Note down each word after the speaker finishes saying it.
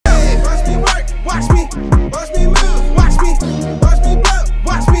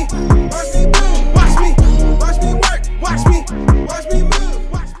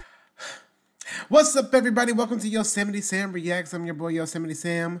up, everybody? Welcome to YosamitySam Reacts. I'm your boy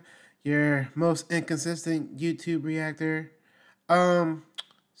YosamitySam, your most inconsistent YouTube reactor. So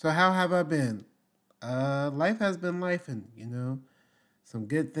how have I been? Life has been lifing, you know. Some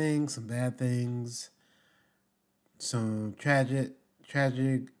good things, some bad things, some tragic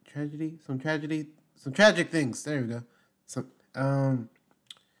things. There we go.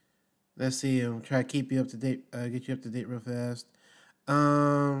 Let's see. I'm trying to keep you up to date. Get you up to date real fast.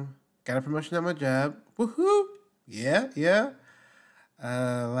 Got a promotion at my job. Woohoo! Yeah.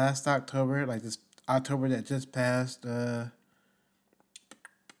 Last October, like this October that just passed. My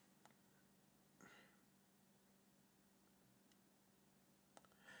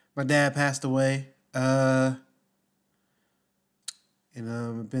dad passed away. I've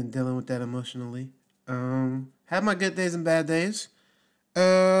been dealing with that emotionally. Had my good days and bad days.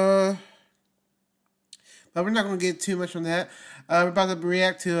 But we're not going to get too much on that. We're about to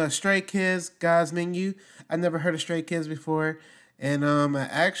react to Stray Kids, God's Menu. I never heard of Stray Kids before. And I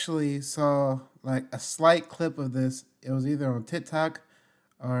actually saw like a slight clip of this. It was either on TikTok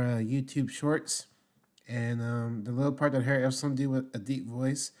or YouTube Shorts. And the little part that I heard, it was some dude with a deep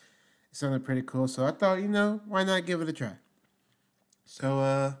voice. It sounded pretty cool. So I thought, you know, why not give it a try?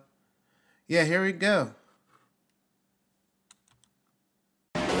 So, yeah, here we go.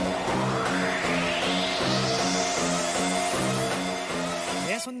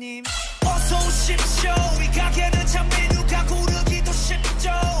 손님 어서 오십시오 이 가게는 참 메뉴가 고르기도 쉽죠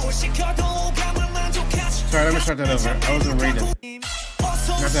시켜도 감을 만족하지. Sorry, let me start that over. I wasn't reading. Not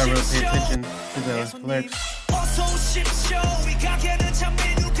that I really pay attention to the lyrics. 어서 오십시오 이 가게는 참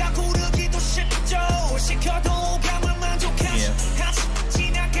메뉴가 고르기도 쉽죠 시켜도 감을 만족하지. 같이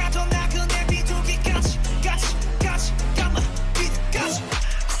지나가던 나그네 비둘기까지 같이 감아 비둘기까지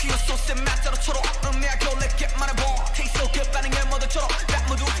쿠키와 소스의 맛대로 초록 음미하고 내게 말해봐 테이스 그 반응을 모두처럼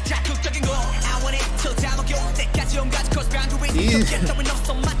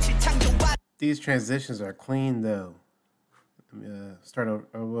These transitions are clean though. Let me start over.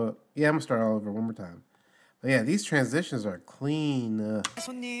 I'm gonna start all over one more time. But yeah, these transitions are clean. Look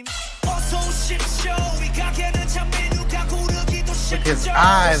his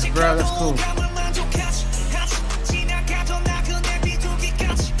eyes, bro. That's cool.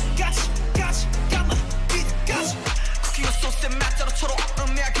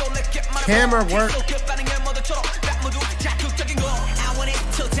 Camera work.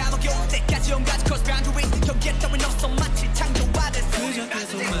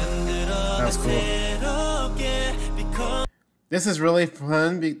 That's cool. This is really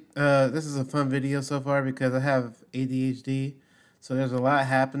fun. This is a fun video so far because I have ADHD, so there's a lot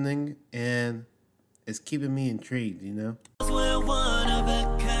happening and it's keeping me intrigued, you know.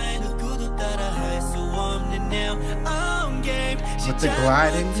 With the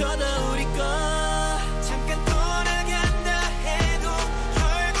gliding.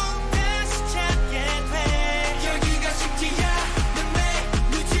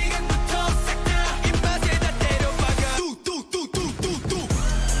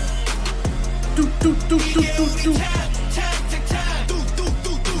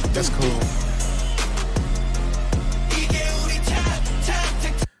 That's cool.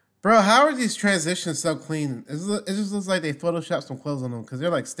 Bro, how are these transitions so clean? It just looks like they photoshopped some clothes on them because they're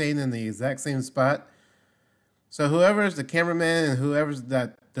like staying in the exact same spot. So whoever's the cameraman and whoever's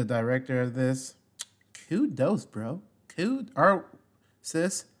the director of this, kudos, bro.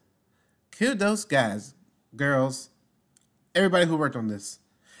 Kudos, guys, girls, everybody who worked on this.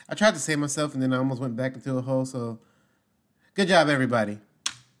 I tried to save myself and then I almost went back into a hole, so good job, everybody.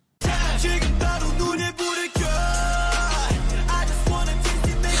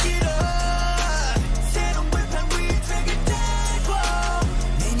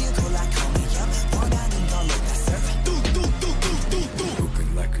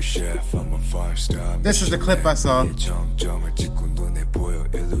 This is the clip I saw.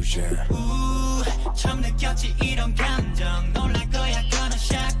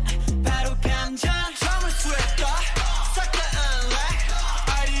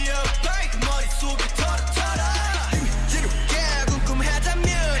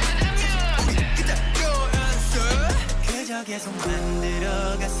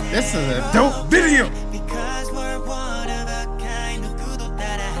 This is a dope video.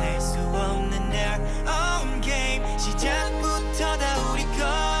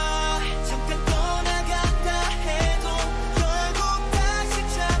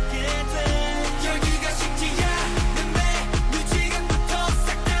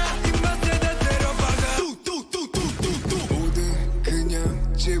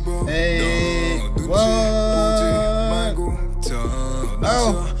 Hey, what?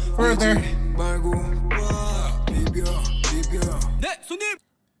 Oh, further.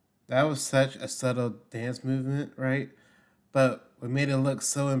 That was such a subtle dance movement, right? But what made it look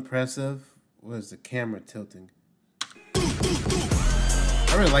so impressive was the camera tilting.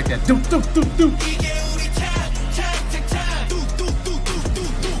 I really like that.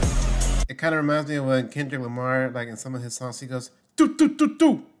 It kind of reminds me of when Kendrick Lamar, like in some of his songs, he goes do do do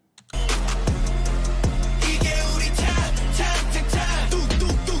do.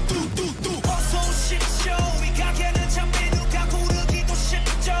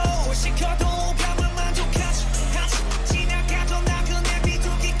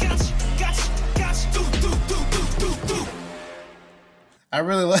 I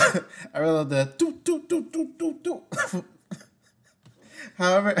really love the do do do do do do.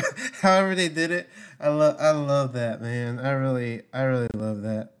 However they did it, I love that, man. I really love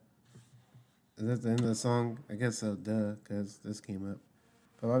that. Is that the end of the song? I guess so, duh, because this came up.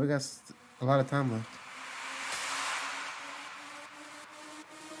 But why we got a lot of time left?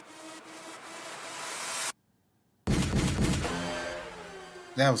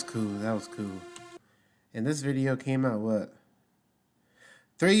 That was cool. That was cool. And this video came out what?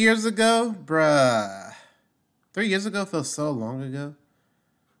 3 years ago, bruh. 3 years ago feels so long ago.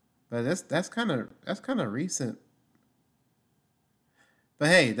 But that's kind of recent. But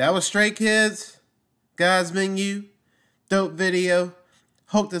hey, that was Stray Kids. God's Menu. Dope video.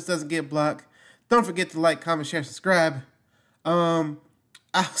 Hope this doesn't get blocked. Don't forget to like, comment, share, subscribe. I'll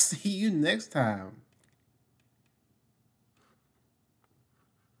see you next time.